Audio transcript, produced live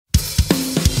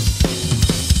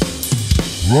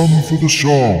Drum for the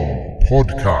Song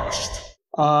podcast.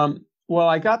 Well,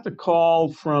 I got the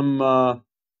call from,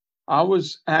 I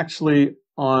was actually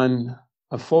on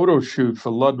a photo shoot for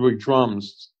Ludwig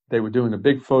Drums. They were doing a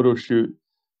big photo shoot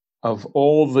of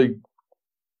all the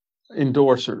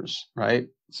endorsers, right?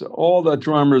 So all the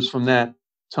drummers from that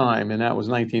time, and that was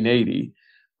 1980,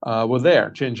 were there.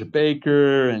 Ginger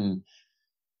Baker and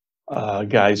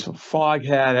guys from Foghat,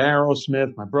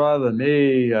 Aerosmith, my brother,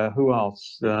 me, who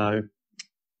else?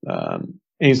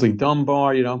 Ainsley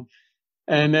Dunbar, you know.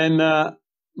 And then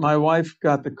my wife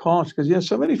got the call. She goes, yeah,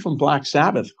 somebody from Black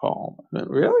Sabbath called. I went,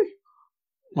 really?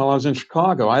 Well, I was in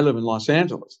Chicago. I live in Los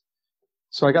Angeles.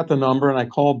 So I got the number and I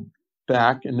called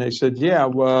back and they said, yeah,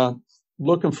 we're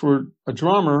looking for a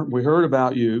drummer. We heard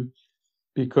about you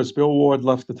because Bill Ward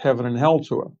left the Heaven and Hell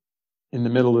tour. In the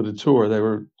middle of the tour, they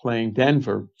were playing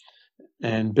Denver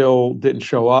and Bill didn't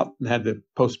show up and had to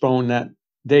postpone that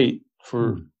date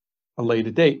for a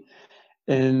later date.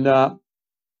 And,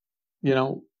 you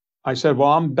know, I said, well,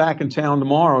 I'm back in town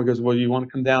tomorrow. He goes, well, you want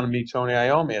to come down and meet Tony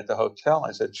Iommi at the hotel?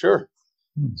 I said, sure.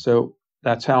 So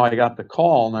that's how I got the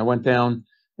call. And I went down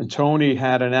and Tony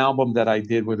had an album that I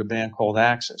did with a band called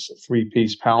Axis, a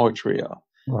 3-piece power trio.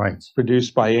 Right.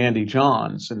 Produced by Andy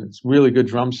Johns. And it's really good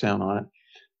drum sound on it.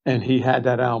 And he had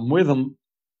that album with him,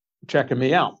 checking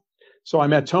me out. So I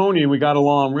met Tony. We got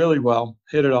along really well,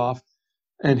 hit it off.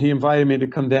 And he invited me to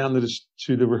come down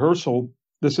to the rehearsal.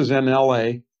 This is in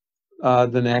LA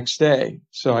the next day.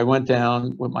 So I went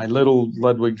down with my little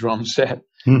Ludwig drum set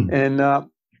and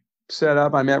set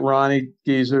up. I met Ronnie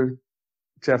Geezer.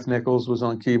 Jeff Nichols was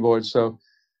on keyboard. So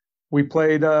we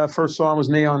played, first song was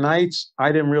Neon Nights.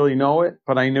 I didn't really know it,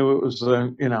 but I knew it was,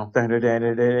 you know,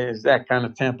 that kind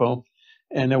of tempo.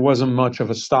 And there wasn't much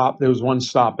of a stop. There was one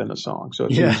stop in the song. So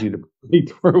it's easy to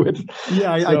beat through it.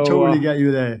 Yeah, I totally get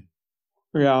you there.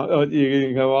 Yeah,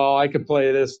 you go, oh, I could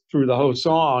play this through the whole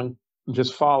song and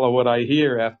just follow what I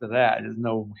hear after that. There's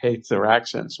no hits or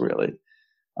accents really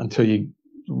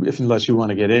unless you want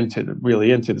to get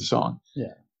really into the song.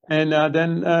 Yeah. And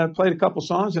then played a couple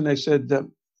songs and they said,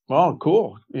 well,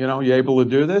 cool. You know, you able to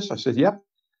do this? I said, yep.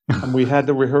 And we had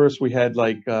to rehearse. We had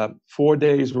like 4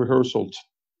 days rehearsal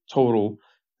total.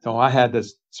 So I had to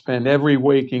spend every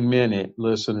waking minute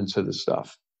listening to the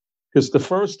stuff. Because the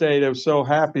first day they were so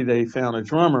happy they found a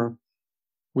drummer.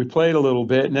 We played a little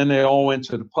bit and then they all went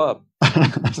to the pub.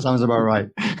 Sounds about right.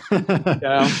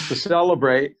 To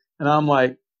celebrate. And I'm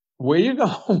like, where you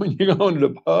going when you're going to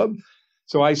the pub?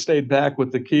 So I stayed back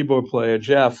with the keyboard player,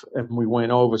 Jeff, and we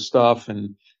went over stuff.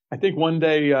 And I think one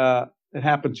day, it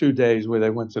happened 2 days where they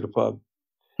went to the pub.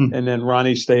 And then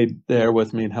Ronnie stayed there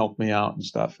with me and helped me out and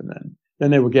stuff. And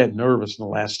then they were getting nervous in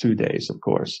the last 2 days, of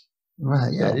course.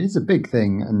 Right, yeah, so it is a big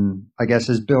thing. And I guess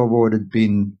as Bill Ward had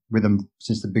been with them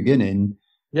since the beginning,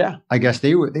 yeah, I guess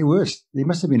they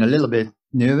must have been a little bit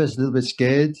nervous, a little bit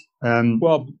scared.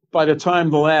 Well, by the time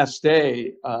the last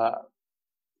day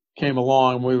came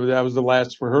along, that was the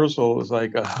last rehearsal. It was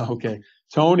like, okay,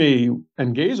 Tony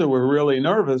and Geezer were really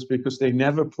nervous because they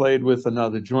never played with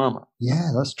another drummer.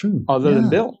 Yeah, that's true. Other than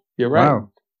Bill. You're right.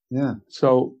 Wow. Yeah.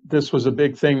 So this was a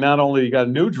big thing. Not only you got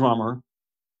a new drummer,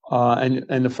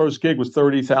 and the first gig was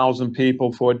 30,000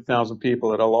 people, 40,000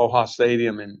 people at Aloha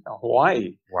Stadium in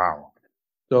Hawaii. Wow.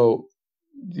 So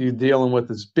you're dealing with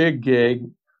this big gig,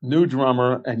 new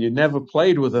drummer, and you never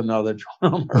played with another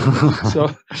drummer.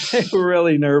 So they were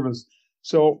really nervous.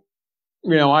 So,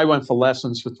 you know, I went for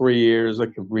lessons for 3 years. I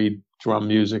could read drum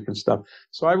music and stuff.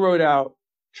 So I wrote out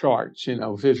charts, you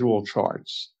know, visual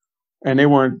charts. And they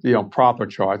weren't, you know, proper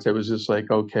charts. It was just like,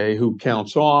 okay, who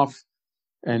counts off?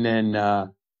 And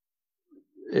then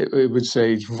it would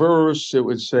say verse. It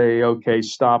would say, okay,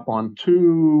 stop on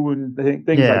 2 and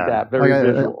things like that. Very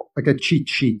visual. Like a cheat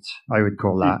sheet, I would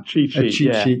call that. Cheat sheet,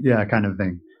 sheet, kind of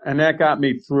thing. And that got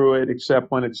me through it,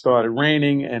 except when it started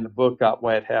raining and the book got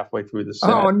wet halfway through the set.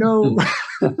 Oh, no.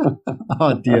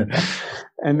 Oh, dear.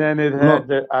 And then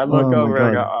I look over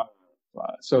and I go,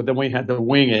 so then we had to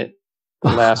wing it the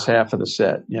last half of the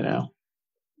set, you know.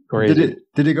 Crazy.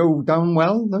 Did it go down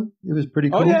well, though? It was pretty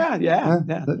cool. Oh, yeah.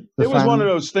 It was one of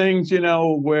those things, you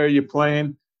know, where you're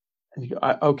playing, and you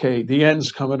go, okay, the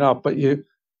end's coming up, but you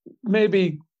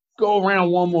maybe go around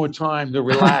one more time to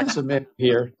relax a minute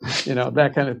here, you know,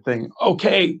 that kind of thing.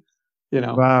 Okay, you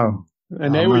know. Wow.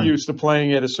 And they were used to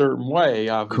playing it a certain way.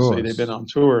 Obviously, they've been on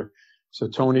tour. So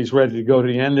Tony's ready to go to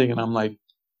the ending, and I'm like,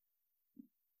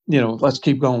 you know, let's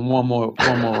keep going one more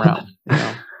round, you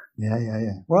know.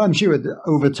 Yeah. Well, I'm sure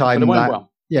over time,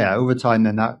 over time,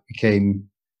 then that became,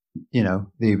 you know,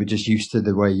 they were just used to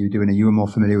the way you were doing it. You were more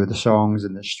familiar with the songs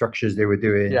and the structures they were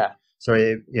doing. Yeah. So,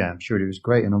 I'm sure it was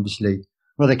great. And obviously,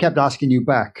 Well, they kept asking you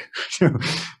back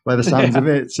by the sounds of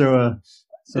it. So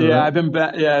I've been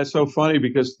back. Yeah, it's so funny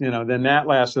because, then that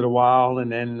lasted a while.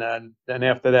 And then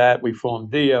after that, we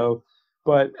formed Dio.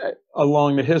 But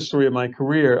along the history of my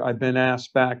career, I've been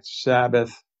asked back to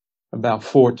Sabbath about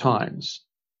 4 times,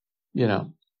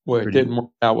 where it didn't work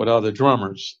out with other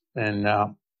drummers. And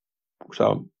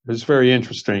so it's very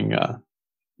interesting.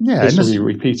 History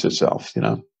repeats itself,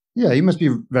 Yeah, you must be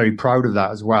very proud of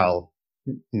that as well,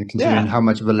 considering how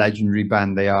much of a legendary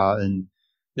band they are. And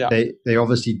they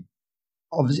obviously,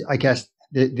 I guess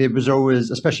there was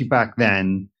always, especially back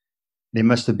then, there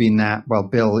must have been that, well,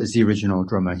 Bill is the original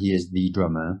drummer. He is the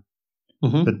drummer.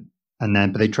 Mm-hmm.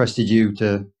 But they trusted you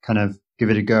to kind of give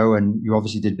it a go. And you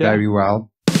obviously did very well.